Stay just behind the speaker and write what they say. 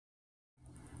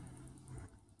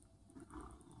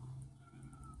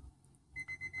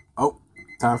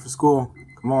Time for school.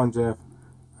 Come on, Jeff.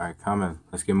 All right, come in.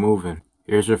 Let's get moving.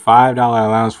 Here's your $5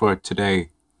 allowance for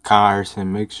today,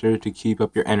 Carson. Make sure to keep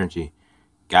up your energy.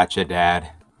 Gotcha,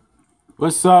 Dad.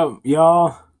 What's up,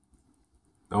 y'all?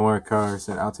 Don't worry,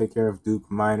 Carson. I'll take care of Duke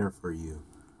Minor for you.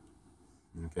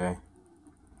 Okay?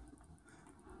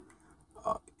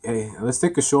 Hey, let's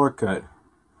take a shortcut.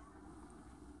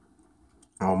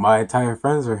 Oh, my Italian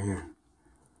friends are here.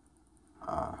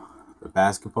 The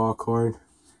basketball court.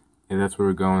 Yeah, that's where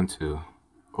we're going to.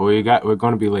 Oh, we're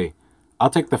going to be late. I'll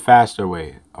take the faster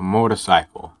way, a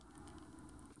motorcycle.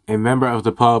 A member of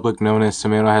the public known as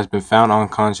Tomato has been found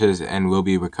unconscious and will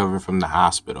be recovered from the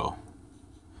hospital.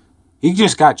 He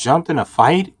just got jumped in a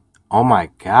fight? Oh my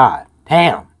god.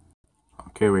 Damn.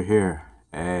 Okay, we're here.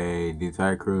 Hey, the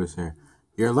entire crew is here.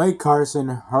 You're late, Carson.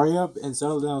 Hurry up and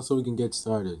settle down so we can get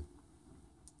started.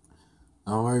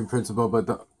 Don't worry, Principal, but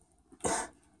the...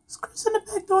 Is Chris in the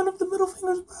back doing up the middle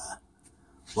fingers, bruh?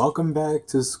 Welcome back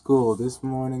to school. This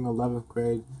morning, 11th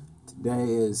grade. Today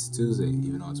is Tuesday,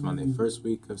 even though it's Monday, first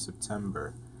week of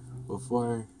September.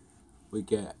 Before we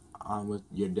get on with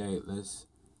your day,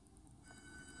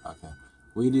 okay.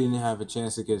 We didn't have a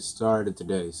chance to get started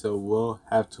today, so we'll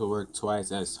have to work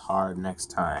twice as hard next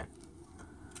time.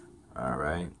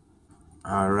 Alright.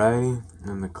 Alrighty,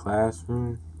 in the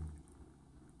classroom.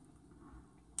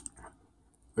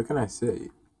 Where can I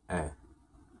sit? Hey.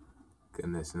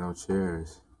 Goodness, no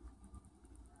chairs.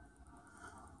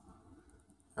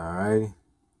 Alrighty.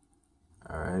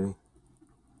 Alrighty.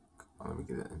 Come on, let me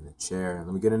get in the chair.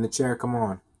 Let me get in the chair, come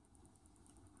on.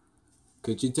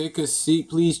 Could you take a seat,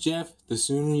 please, Jeff? The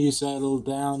sooner you settle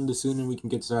down, the sooner we can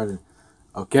get started.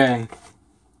 Okay.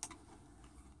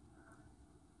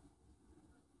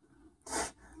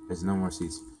 There's no more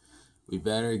seats. We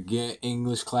better get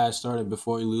English class started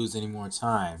before we lose any more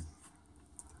time.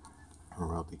 Who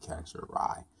wrote the catcher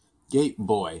rye? Gate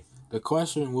boy. The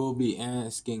question we'll be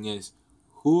asking is,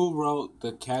 who wrote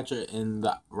the catcher in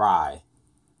the rye?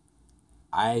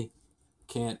 I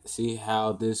can't see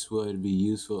how this would be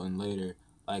useful in later,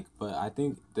 but I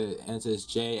think the answer is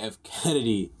J.F.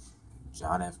 Kennedy.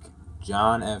 John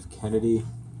F. Kennedy.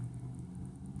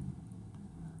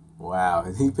 Wow,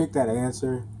 if he picked that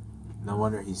answer, no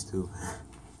wonder he's stupid.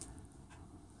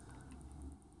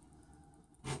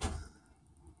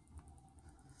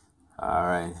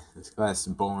 Alright, this class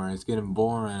is boring. It's getting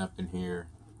boring up in here.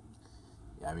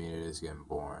 Yeah, I mean, it is getting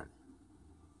boring.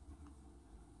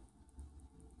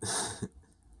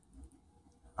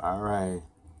 Alright,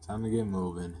 time to get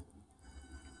moving.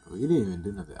 We didn't even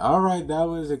do nothing. Alright, that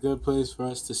was a good place for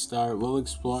us to start. We'll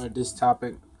explore this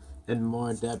topic in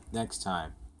more depth next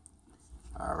time.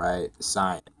 Alright,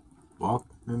 science.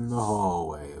 Walking in the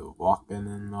hallway, walking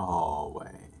in the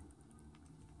hallway.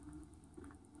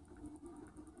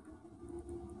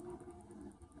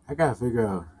 I gotta figure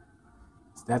out,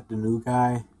 is that the new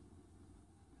guy?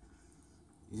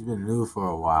 He's been new for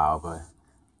a while, but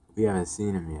we haven't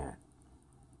seen him yet.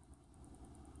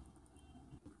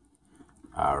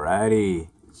 Alrighty,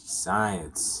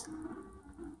 science.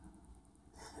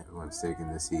 Everyone's taking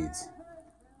the seats.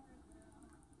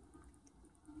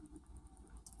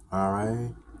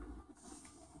 Alright.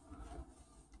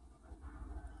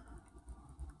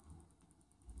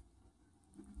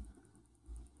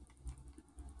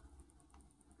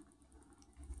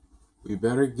 We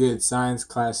better get science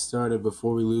class started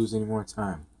before we lose any more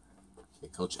time. Okay,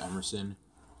 Coach Emerson.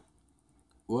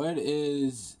 What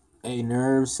is a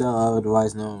nerve cell,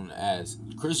 otherwise known as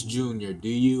Chris Jr.? Do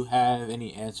you have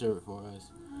any answer for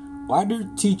us? Why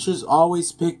do teachers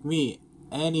always pick me?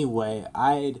 Anyway,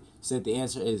 I'd said the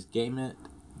answer is game it.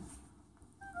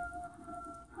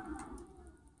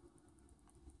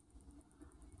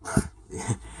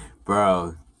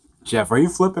 Bro, Jeff, are you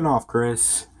flipping off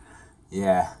Chris?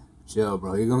 Yeah, chill,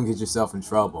 bro. You're gonna get yourself in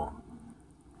trouble.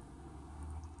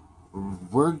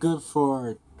 We're good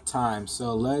for time,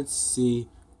 so let's see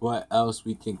what else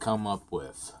we can come up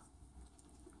with.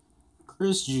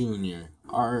 Chris Jr.,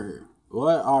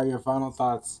 what are your final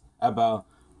thoughts about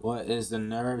what is the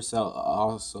nerve cell,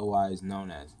 also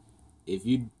known as? If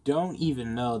you don't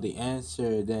even know the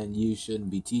answer, then you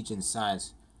shouldn't be teaching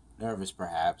science. Nervous,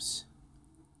 perhaps.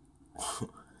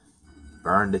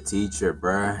 Burn the teacher,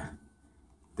 bruh.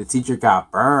 The teacher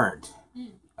got burned.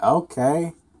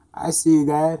 Okay, I see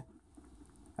that.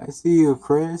 I see you,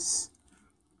 Chris.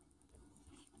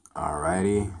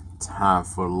 Alrighty, time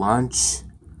for lunch.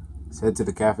 Let's head to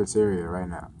the cafeteria right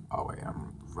now. Oh wait,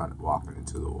 I'm walking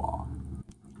into the wall.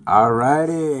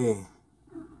 Alrighty,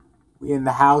 we in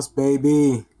the house,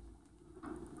 baby.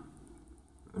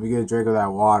 Let me get a drink of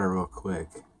that water real quick.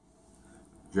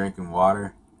 Drinking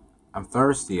water. I'm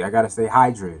thirsty. I gotta stay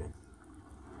hydrated.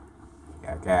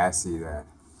 Yeah, okay, I see that.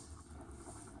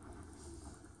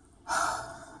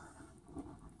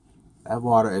 That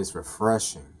water is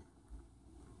refreshing.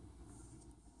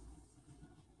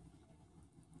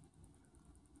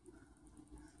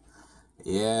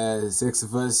 Yeah, 6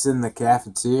 of us in the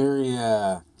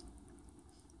cafeteria.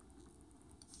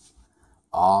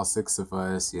 All 6 of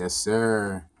us, yes,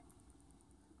 sir.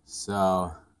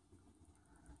 So,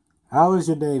 how has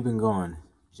your day been going,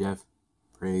 Jeff?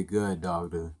 Pretty good,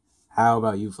 dog, dude. How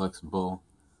about you, Flexible?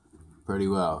 Pretty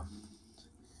well.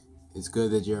 It's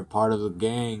good that you're a part of the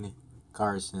gang,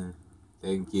 Carson.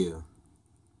 Thank you.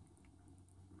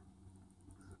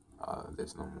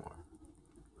 There's no more.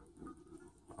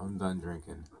 I'm done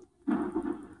drinking.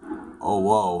 Oh,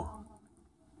 whoa.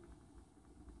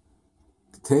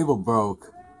 The table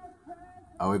broke.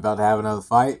 Are we about to have another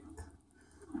fight?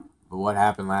 But what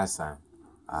happened last time?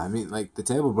 I mean, like, the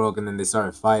table broke and then they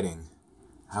started fighting.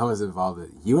 I was involved in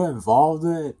it. You were involved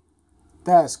in it?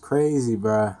 That's crazy,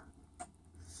 bruh.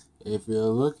 If you're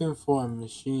looking for a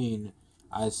machine,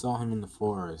 I saw him in the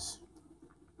forest.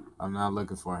 I'm not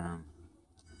looking for him.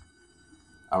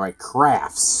 Alright,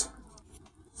 crafts.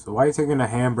 So why are you taking a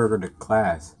hamburger to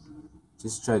class?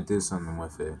 Just try to do something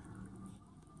with it.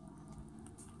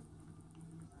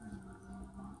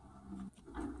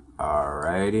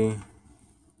 Alrighty.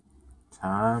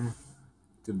 Time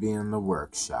to be in the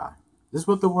workshop. This is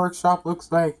what the workshop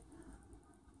looks like?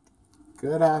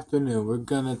 Good afternoon. We're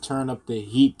gonna turn up the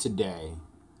heat today.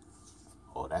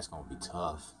 Oh, that's gonna be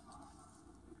tough.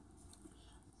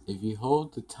 If you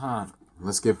hold the time,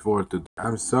 let's get forward to.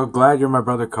 I'm so glad you're my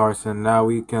brother, Carson. Now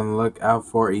we can look out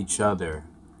for each other.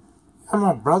 You're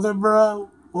my brother, bro?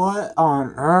 What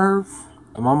on earth?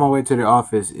 I'm on my way to the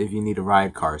office if you need a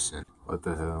ride, Carson. What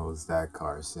the hell was that,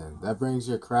 Carson? That brings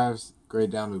your crafts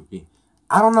grade down to B.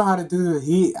 I don't know how to do the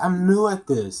heat. I'm new at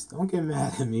this. Don't get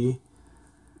mad at me.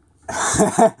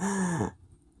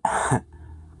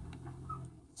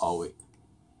 Oh, wait.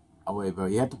 Oh, wait, bro.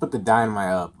 You have to put the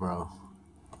dynamite up, bro.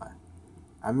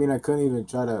 I mean, I couldn't even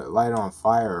try to light on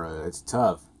fire. It's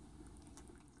tough.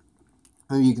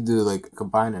 Maybe you could do, like,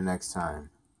 combine it next time.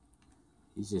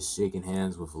 He's just shaking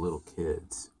hands with little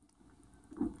kids.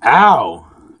 Ow!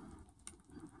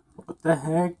 What the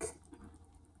heck?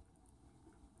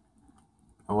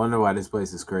 I wonder why this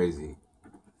place is crazy.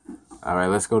 Alright,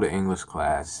 let's go to English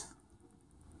class.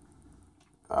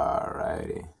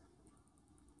 Alrighty.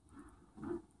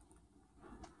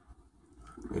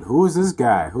 Wait, who is this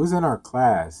guy? Who's in our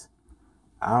class?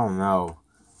 I don't know.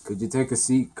 Could you take a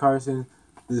seat, Carson?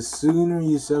 The sooner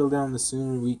you settle down, the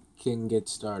sooner we can get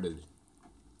started.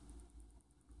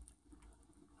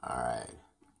 Alright.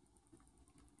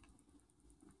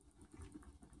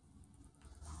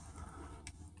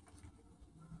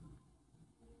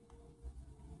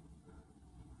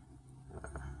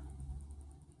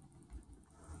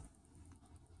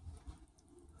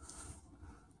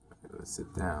 Let's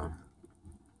sit down.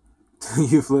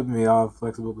 You flipped me off,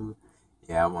 Flexible.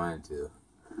 Yeah, I wanted to.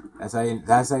 That's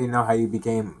how you know how you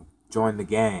joined the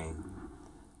gang.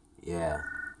 Yeah.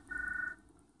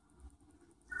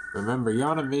 Remember, you're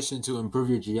on a mission to improve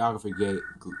your geography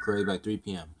grade by 3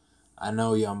 p.m. I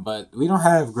know, young, but we don't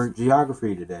have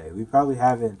geography today. We probably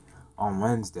have it on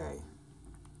Wednesday.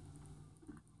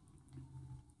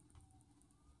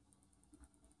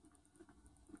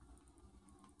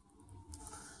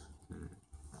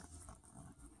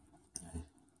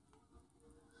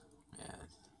 Man,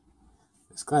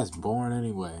 this class boring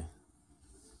anyway.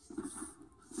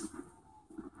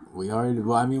 We already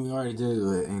did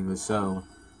the English, so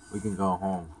we can go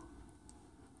home.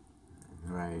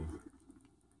 Right.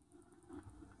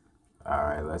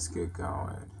 Alright, let's get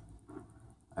going.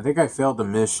 I think I failed the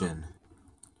mission.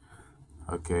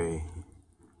 Okay.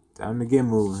 Time to get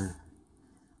moving.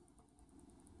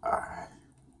 Alright.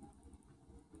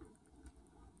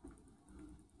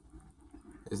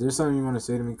 Is there something you want to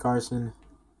say to me, Carson?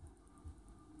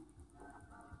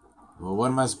 Well, what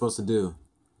am I supposed to do?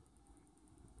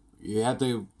 You have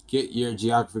to get your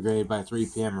geography grade by 3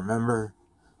 p.m., remember?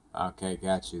 Okay,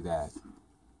 got you that.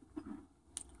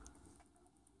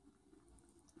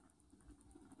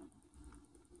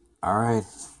 Alright.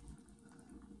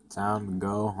 Time to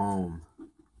go home.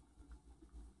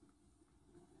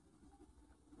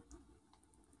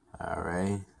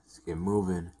 Alright, let's get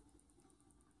moving.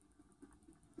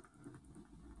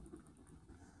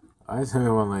 Why is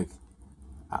everyone like...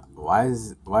 Why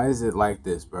is it like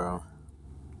this, bro?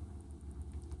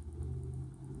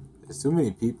 There's too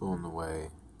many people in the way.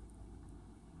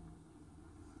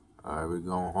 Alright, we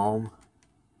going home?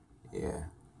 Yeah.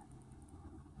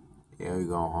 Yeah, we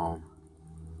going home.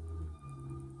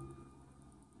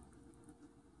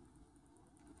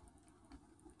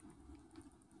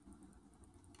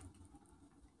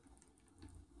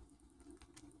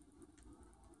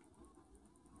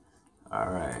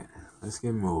 Alright, let's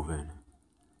get moving.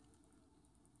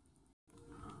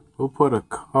 We'll put a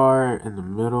car in the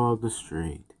middle of the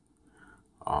street.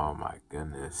 Oh my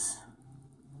goodness.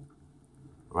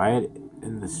 Right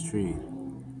in the street.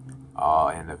 Oh,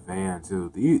 and the van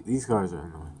too. These cars are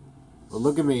in the way. Well,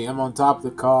 look at me. I'm on top of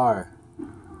the car.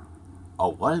 Oh,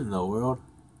 what in the world?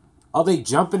 Oh, they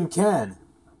jumping Ken.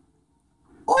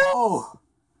 Oh!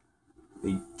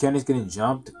 Ken is getting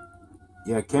jumped.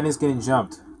 Yeah, Ken is getting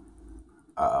jumped.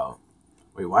 Uh-oh.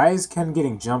 Wait, why is Ken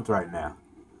getting jumped right now?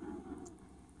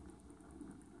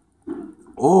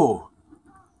 Oh!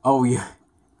 Oh, yeah.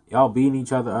 Y'all beating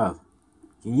each other up.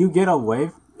 Can you get away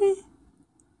from me?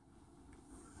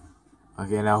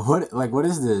 Okay, now what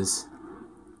is this?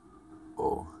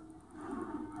 Oh.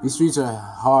 These streets are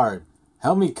hard.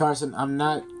 Help me, Carson. I'm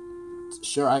not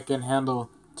sure I can handle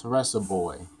Teresa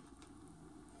boy.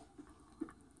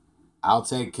 I'll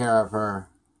take care of her.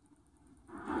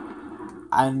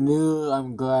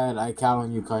 I'm glad I count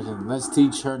on you, Carson. Let's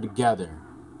teach her together.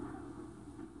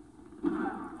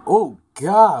 Oh,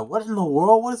 God. What in the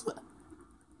world?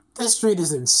 This street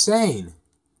is insane.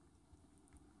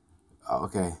 Oh,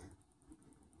 okay.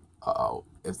 Uh-oh.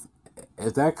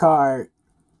 If that car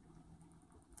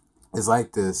is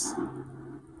like this,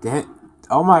 then...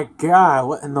 Oh, my God.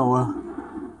 What in the world?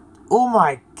 Oh,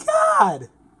 my God.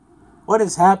 What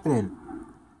is happening?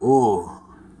 Oh.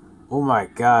 Oh, my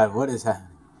God. What is happening?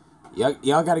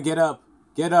 Y'all gotta get up.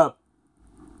 Get up.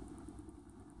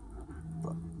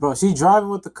 Bro, she's driving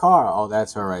with the car. Oh,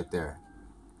 that's her right there.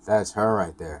 That's her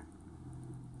right there.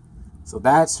 So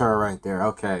that's her right there.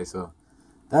 Okay, so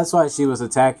that's why she was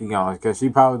attacking y'all. Because she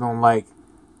probably don't like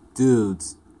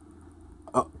dudes.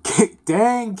 Oh,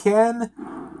 dang, Ken.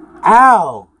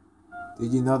 Ow.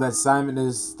 Did you know that Simon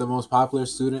is the most popular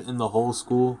student in the whole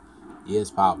school? He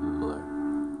is popular.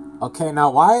 Okay,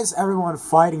 now why is everyone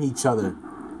fighting each other?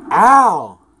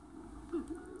 Ow!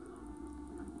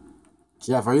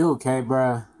 Jeff, are you okay,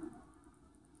 bruh?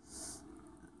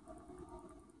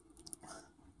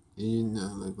 You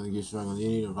look like you're struggling. You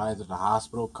need to ride to the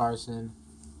hospital, Carson?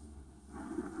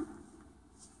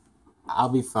 I'll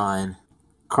be fine.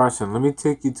 Carson, let me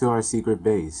take you to our secret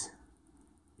base.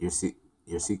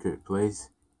 Your secret place?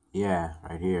 Yeah,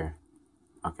 right here.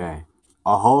 Okay.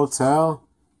 A hotel?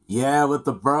 Yeah, with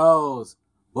the bros.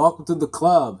 Welcome to the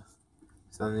club.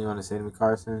 Something you want to say to me,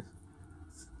 Carson?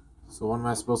 So what am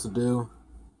I supposed to do?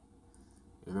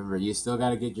 Remember, you still got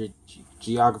to get your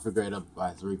geography grade up by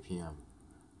 3 p.m.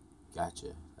 Gotcha.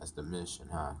 That's the mission,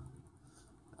 huh?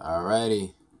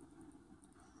 Alrighty.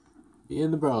 Be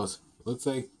in the bros. Looks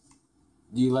like...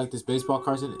 Do you like this baseball,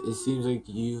 Carson? It seems like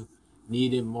you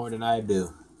need it more than I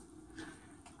do.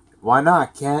 Why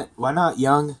not, Kent? Why not,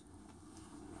 Young?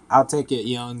 I'll take it,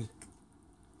 Young.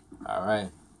 Alright.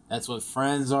 That's what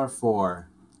friends are for.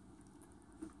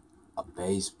 A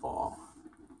baseball.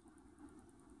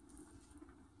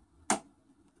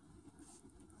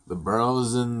 The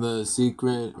bros in the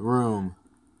secret room.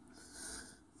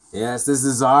 Yes, this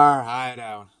is our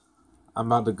hideout. I'm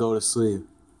about to go to sleep.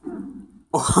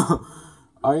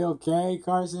 Are you okay,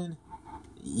 Carson?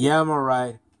 Yeah, I'm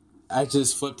alright. I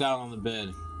just flipped out on the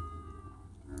bed.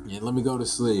 Yeah, let me go to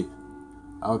sleep.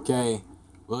 Okay.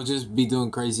 We'll just be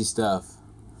doing crazy stuff.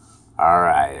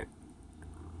 Alright.